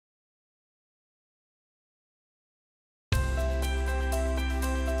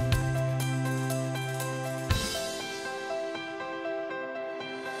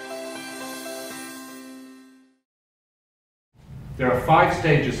There are 5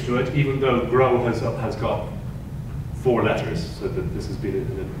 stages to it, even though GROW has got 4 letters, so that this has been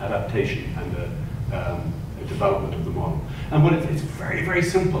an adaptation and a development of the model. And it's very, very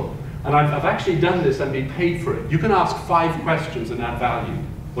simple. And I've actually done this and been paid for it. You can ask 5 questions and add value.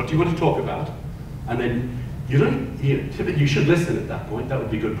 What do you want to talk about? And then you should listen at that point. That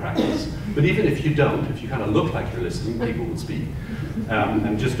would be good practice. But even if you don't, if you kind of look like you're listening, people will speak.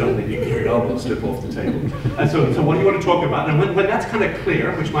 And just don't think your elbow slip off the table. And so what do you want to talk about? And when that's kind of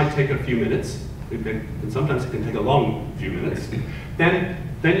clear, which might take a few minutes, and sometimes it can take a long few minutes, then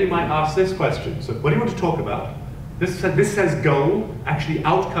you might ask this question. So what do you want to talk about? This says goal. Actually,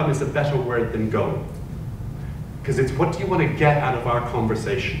 outcome is a better word than goal. Because it's what do you want to get out of our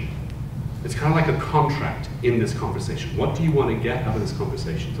conversation? It's kind of like a contract in this conversation. What do you want to get out of this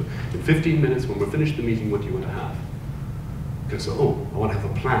conversation? So in 15 minutes, when we're finished the meeting, what do you want to have? Okay, so, I want to have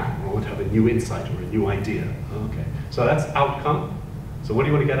a plan, or I want to have a new insight, or a new idea. Okay, so that's outcome. So what do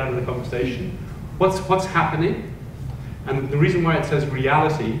you want to get out of the conversation? What's happening? And the reason why it says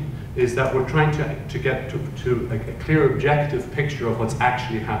reality is that we're trying to get to a clear objective picture of what's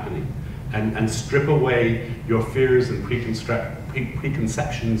actually happening, and strip away your fears and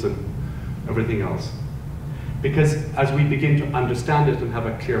preconceptions and everything else. Because as we begin to understand it and have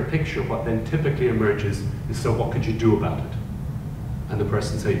a clear picture, what then typically emerges is, so what could you do about it? And the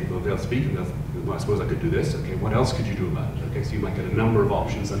person say, well, they'll speak and they'll, well, I suppose I could do this. Okay, what else could you do about it? Okay, so you might get a number of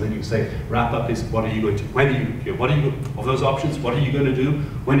options, and then you say, wrap up is, what are you going to, of those options, what are you going to do?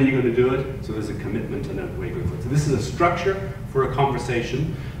 When are you going to do it? So there's a commitment and a way going forward. So this is a structure for a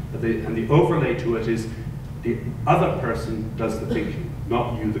conversation, and the overlay to it is the other person does the thinking,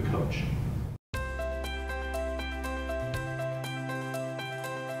 not you, the coach.